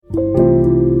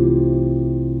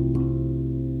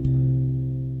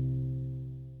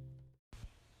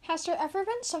Has there ever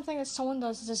been something that someone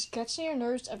does that just gets on your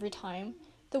nerves every time?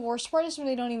 The worst part is when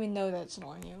they don't even know that it's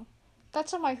annoying you.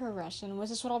 That's a microaggression,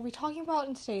 which is what I'll be talking about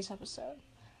in today's episode.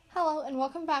 Hello, and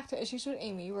welcome back to Issues with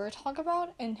Amy, where I talk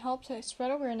about and help to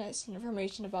spread awareness and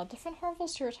information about different harmful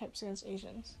stereotypes against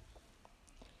Asians.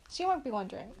 So you might be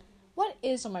wondering, what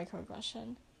is a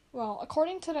microaggression? Well,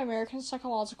 according to the American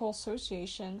Psychological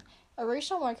Association, a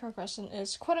racial microaggression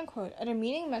is, quote-unquote, a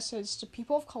demeaning message to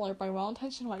people of color by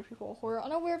well-intentioned white people who are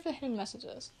unaware of the hidden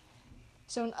messages.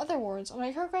 So in other words, a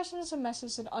microaggression is a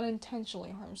message that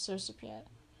unintentionally harms the recipient.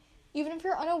 Even if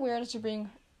you're unaware that you're being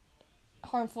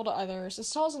harmful to others, it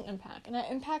still has an impact, and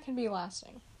that impact can be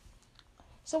lasting.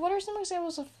 So what are some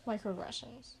examples of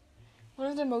microaggressions? One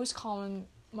of the most common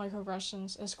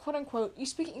microaggressions is, quote-unquote, you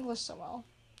speak English so well.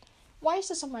 Why is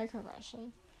this a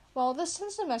microaggression? Well, this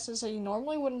sends a message that you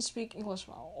normally wouldn't speak English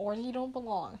well, or that you don't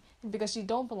belong, and because you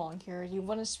don't belong here, you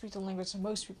wouldn't speak the language that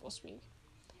most people speak.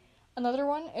 Another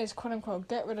one is, quote-unquote,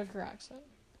 get rid of your accent.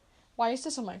 Why is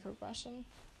this a microaggression?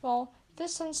 Well,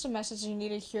 this sends the message you need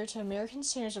to adhere to American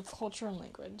standards of culture and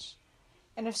language.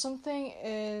 And if something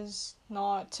is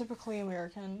not typically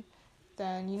American,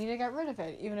 then you need to get rid of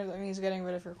it, even if that means getting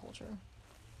rid of your culture.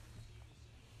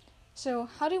 So,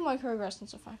 how do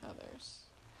microaggressions affect others?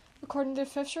 According to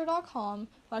Fifthshare.com,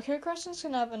 microaggressions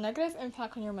can have a negative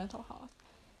impact on your mental health.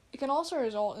 It can also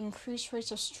result in increased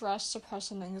rates of stress,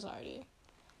 depression, and anxiety.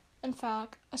 In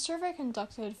fact, a survey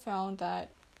conducted found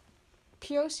that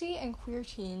POC and queer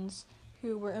teens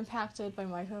who were impacted by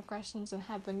microaggressions and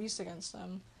had them used against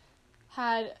them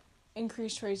had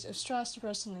increased rates of stress,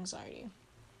 depression, and anxiety.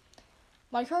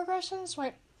 Microaggressions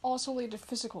might also lead to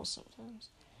physical symptoms.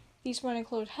 These might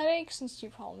include headaches and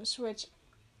sleep problems, which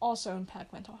also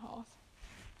impact mental health.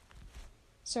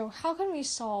 So how can we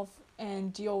solve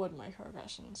and deal with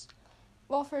microaggressions?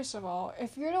 Well, first of all,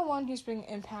 if you're the one who's being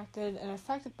impacted and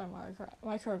affected by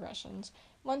microaggressions,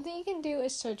 one thing you can do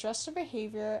is to address the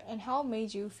behavior and how it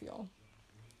made you feel.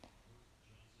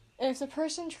 If the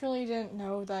person truly didn't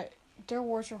know that their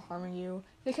words were harming you,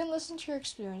 they can listen to your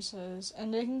experiences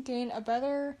and they can gain a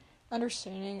better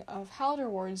understanding of how their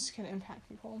words can impact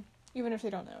people, even if they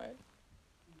don't know it.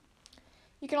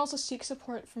 You can also seek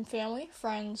support from family,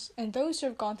 friends, and those who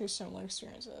have gone through similar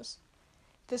experiences.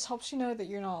 This helps you know that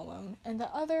you're not alone, and that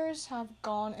others have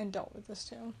gone and dealt with this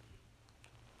too.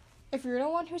 If you're the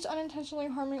one who's unintentionally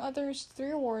harming others through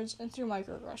your words and through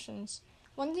microaggressions,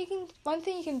 one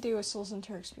thing you can do is to listen to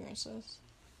your experiences.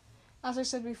 As I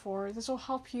said before, this will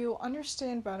help you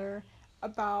understand better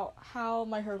about how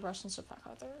microaggressions affect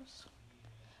others.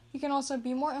 You can also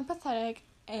be more empathetic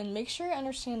and make sure you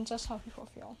understand just how people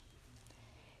feel.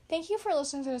 Thank you for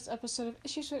listening to this episode of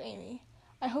Issues with Amy.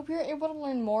 I hope you're able to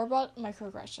learn more about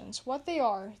microaggressions, what they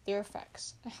are, their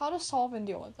effects, and how to solve and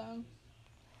deal with them.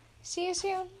 See you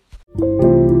soon!